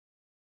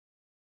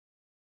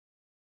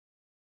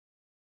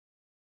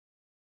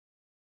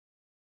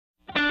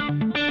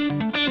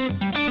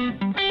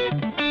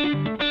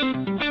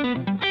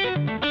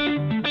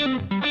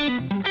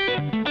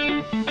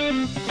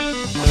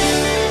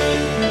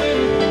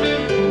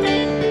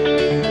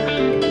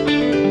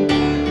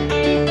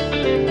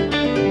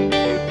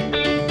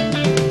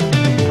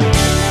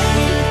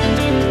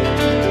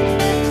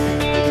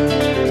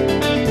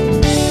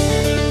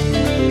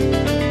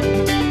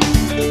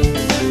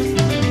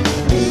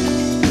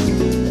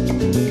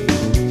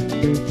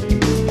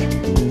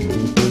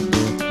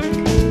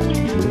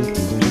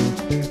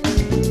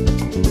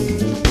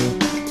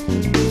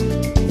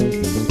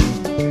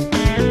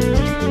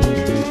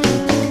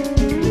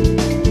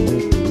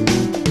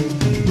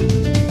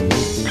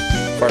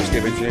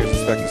Farscape Engineers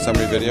Inspecting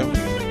Summary Video,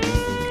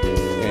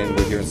 and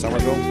we're here in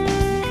Somerville.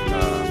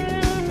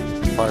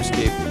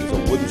 Farscape is a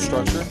wooden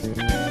structure,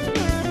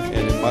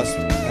 and it must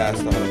pass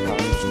the 100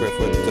 pounds per square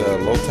foot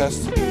load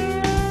test.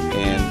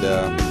 And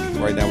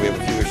right now we have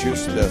a few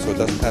issues, so it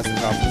doesn't pass the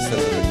confidence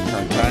test at the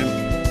current time.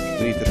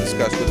 We need to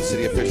discuss with the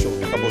city official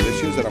a couple of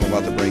issues that I'm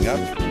about to bring up.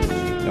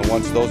 And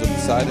once those are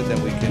decided,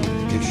 then we can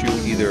issue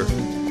either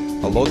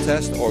a load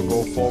test or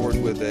go forward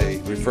with a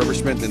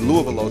refurbishment in lieu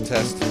of a load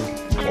test,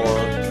 or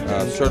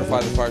certify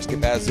the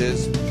Farscape as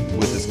is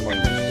with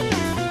disclaimers.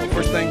 So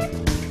first thing,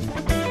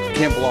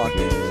 can't block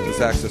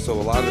this access, so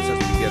a lot of this has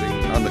to be getting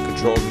under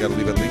control. You got to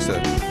leave at least a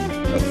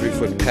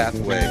 3-foot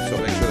pathway, so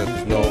make sure that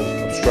there's no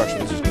obstruction.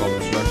 This is called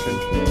obstruction.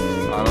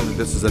 I don't think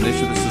this is an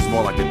issue. This is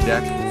more like a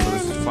deck, so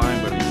this is fine,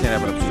 but you can't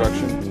have an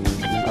obstruction.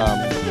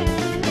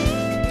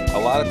 A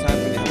lot of times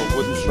when you have a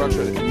wooden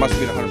structure, it must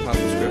be 100 pounds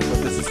per square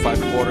foot. This is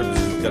 5/4. This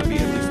has got to be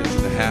at least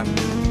 1.5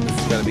 inches.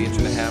 Got to be 1.5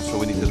 inches, so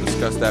we need to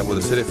discuss that with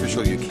the city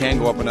official. You can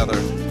go up another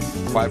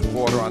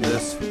 5/4 on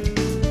this,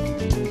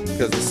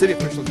 because the city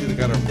officials either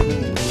got to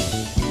approve it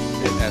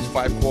as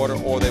 5/4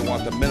 or they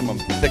want the minimum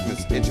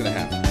thickness 1.5 inches.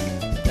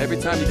 Every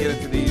time you get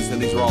into these,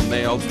 and these are all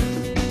nailed,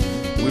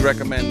 we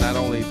recommend not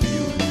only do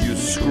you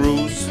use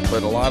screws,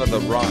 but a lot of the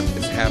rot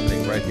is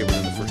happening right here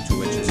within the first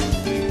 2 inches.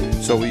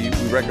 So we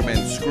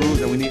recommend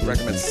screws, and we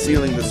recommend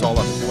sealing this all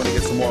up. If you want to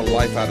get some more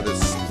life out of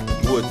this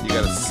wood, you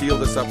got to seal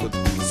this up with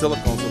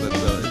silicone so that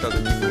it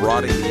doesn't keep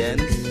rotting the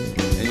ends.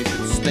 And you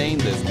should stain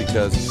this,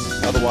 because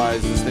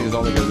otherwise this thing is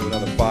only going to do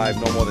another 5,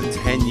 no more than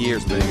 10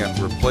 years, and then you have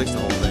to replace the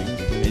whole thing.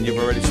 And you've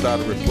already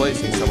started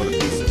replacing some of the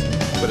pieces.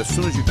 But as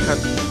soon as you cut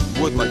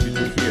wood like you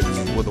do here, this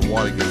is where the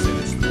water gets in.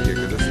 It's through here,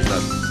 because this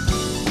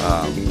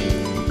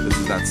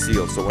is not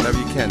sealed. So whenever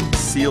you can,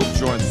 seal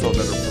joints so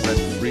that it'll prevent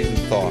freeze and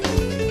thaw.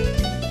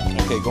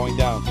 Okay, going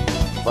down.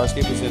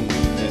 Farscape is in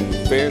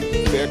fair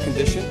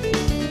condition.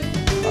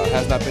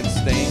 Has not been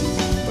stained,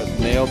 but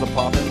nails are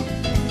popping.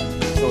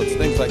 So it's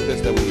things like this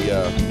that we,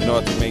 in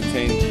order to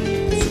maintain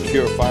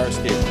secure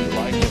Farscape, we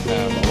like to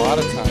have. A lot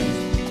of times,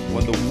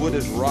 when the wood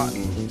is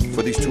rotten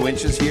for these 2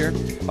 inches here,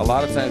 a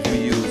lot of times we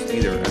use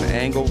either an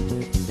angle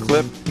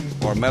clip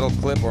or metal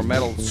clip or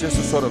metal, just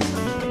to sort of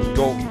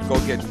go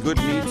get good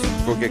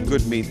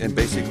meat and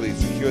basically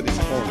secure these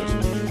corners.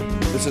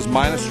 This is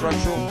minor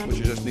structural, which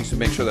you just need to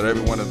make sure that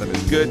every one of them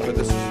is good, but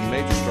this is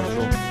major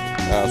structural.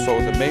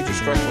 So the major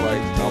structural,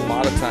 a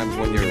lot of times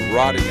when you're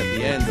rotting at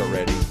the end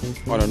already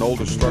on an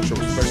older structure,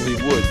 especially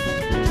wood,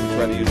 you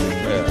try to use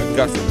a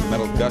gusset, a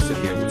metal gusset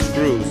here with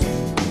screws,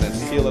 and then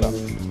seal it up.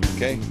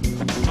 Okay.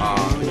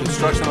 The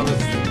construction on this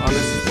is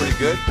pretty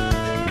good.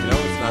 You know,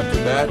 it's not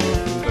too bad.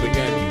 But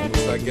again, when you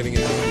start getting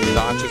into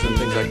notches and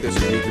things like this,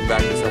 you need to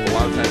back this up. A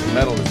lot of times,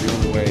 metal is the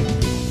only way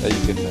that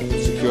you can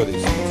secure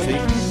these. See,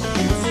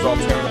 this is all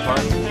tearing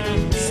apart.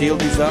 Seal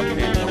these up, and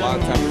a lot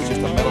of times it's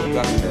just a metal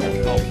gusset that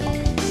will help.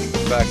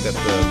 The fact that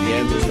the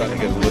ends are starting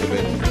to get a little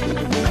bit.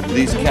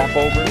 These cap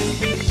overs,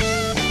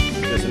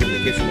 there's an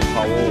indication of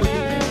how old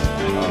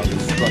the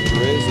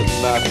structure is.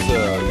 It's not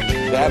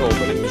that old,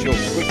 but it will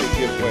quickly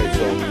give way.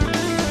 So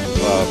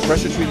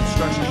pressure treated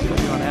structures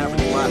usually on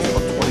average last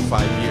about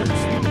 25 years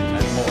at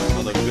most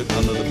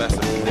under the best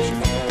of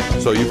conditions.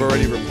 So you've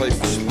already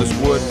replaced this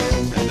wood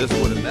and this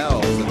wood and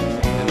now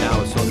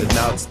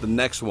it's the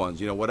next ones.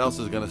 You know, what else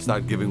is going to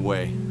start giving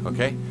way?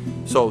 Okay.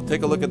 So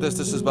take a look at this.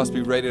 This must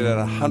be rated at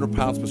 100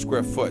 pounds per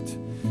square foot.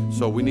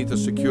 So we need to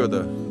secure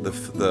the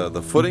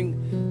footing,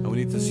 and we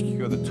need to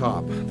secure the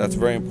top. That's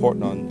very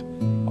important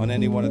on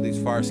any one of these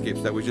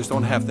Farscapes, that we just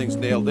don't have things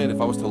nailed in. If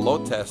I was to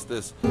load test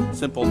this,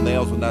 simple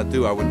nails would not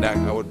do. I would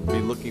be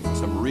looking for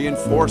some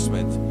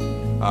reinforcement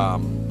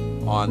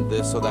on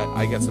this so that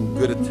I get some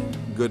good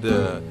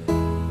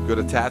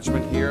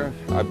attachment here.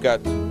 I've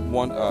got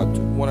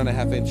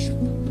 1.5 inch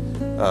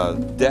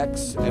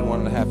decks and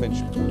 1.5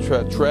 inch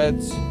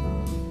treads.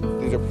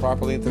 These are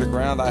properly into the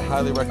ground. I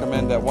highly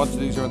recommend that once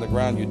these are in the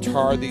ground, you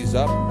tar these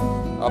up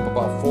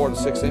about 4 to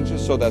 6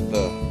 inches, so that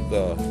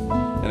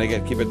and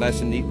again, keep it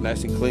nice and neat,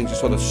 nice and clean, just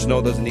so the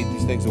snow doesn't eat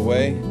these things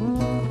away.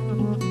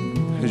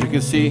 As you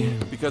can see,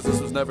 because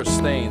this was never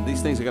stained,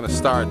 these things are going to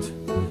start,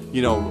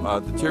 you know,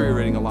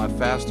 deteriorating a lot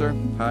faster.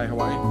 Hi,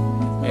 Hawaii.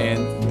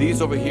 And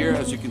these over here,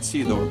 as you can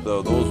see, those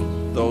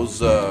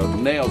nails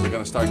are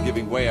going to start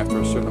giving way after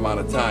a certain amount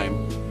of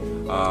time.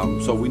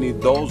 So we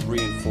need those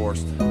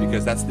reinforced,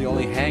 because that's the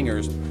only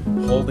hangers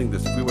holding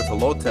this. If we were to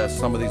load test,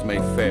 some of these may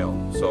fail.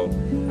 So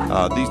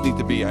these need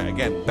to be,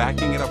 again,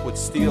 backing it up with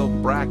steel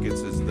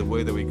brackets is the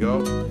way that we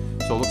go.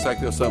 So it looks like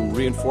there's some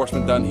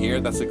reinforcement done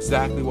here. That's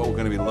exactly what we're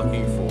going to be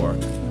looking for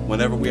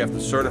whenever we have to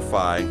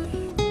certify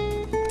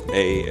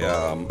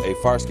a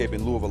fire escape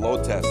in lieu of a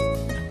load test.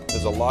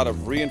 There's a lot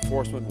of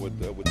reinforcement with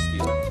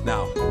steel.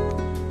 Now,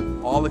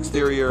 all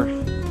exterior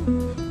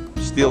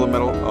steel and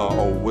metal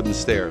or wooden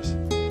stairs.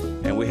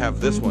 And we have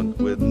this one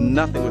with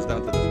nothing was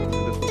done to this one.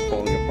 This one's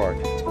falling apart.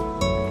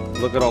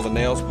 Look at all the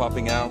nails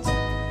popping out.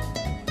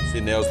 See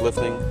nails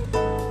lifting,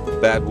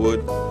 bad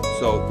wood.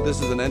 So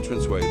this is an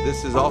entranceway.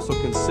 This is also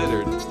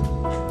considered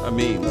a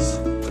means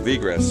of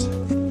egress.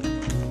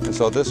 And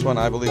so this one,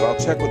 I believe, I'll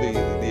check with the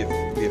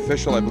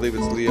official. I believe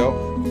it's Leo.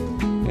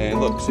 And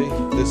look, see,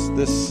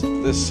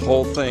 this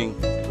whole thing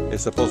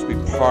is supposed to be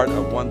part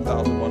of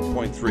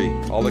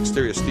 1001.3. All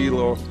exterior steel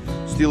or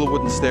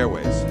wooden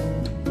stairways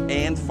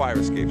and fire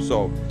escapes.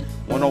 So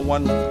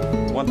 101,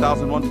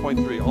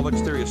 1001.3, all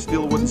exterior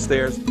steel wooden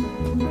stairs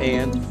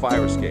and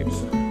fire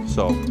escapes.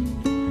 So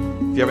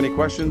if you have any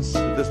questions,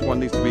 this one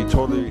needs to be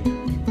totally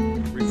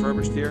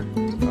refurbished here.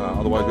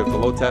 Otherwise we have to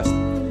load test.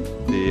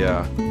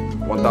 The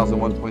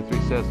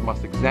 1001.3 says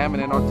must examine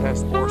in our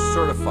test or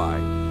certify.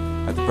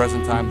 At the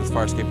present time, this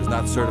fire escape is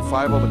not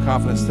certifiable. The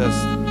confidence test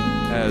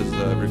has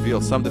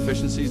revealed some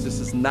deficiencies. This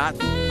isn't fair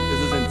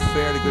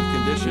to good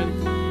condition.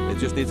 It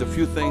just needs a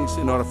few things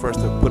in order for us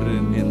to put it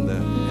in the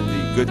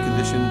good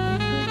condition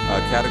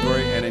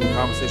category. And in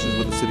conversations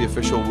with the city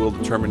official, we'll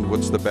determine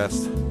what's the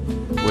best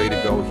way to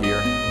go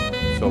here.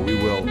 So we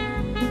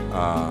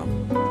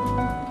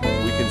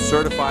can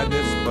certify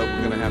this, but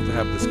we're going to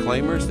have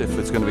disclaimers if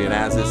it's going to be an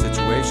as-is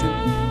situation.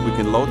 We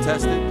can load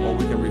test it, or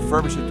we can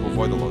refurbish it to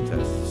avoid the load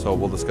test. So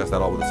we'll discuss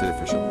that all with the city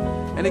official.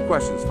 Any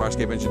questions? Fire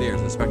escape engineers,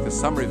 inspect the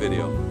summary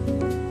video.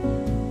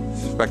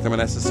 Spectrum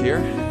and S is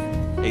here.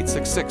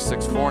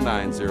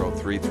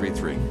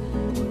 866-649-0333.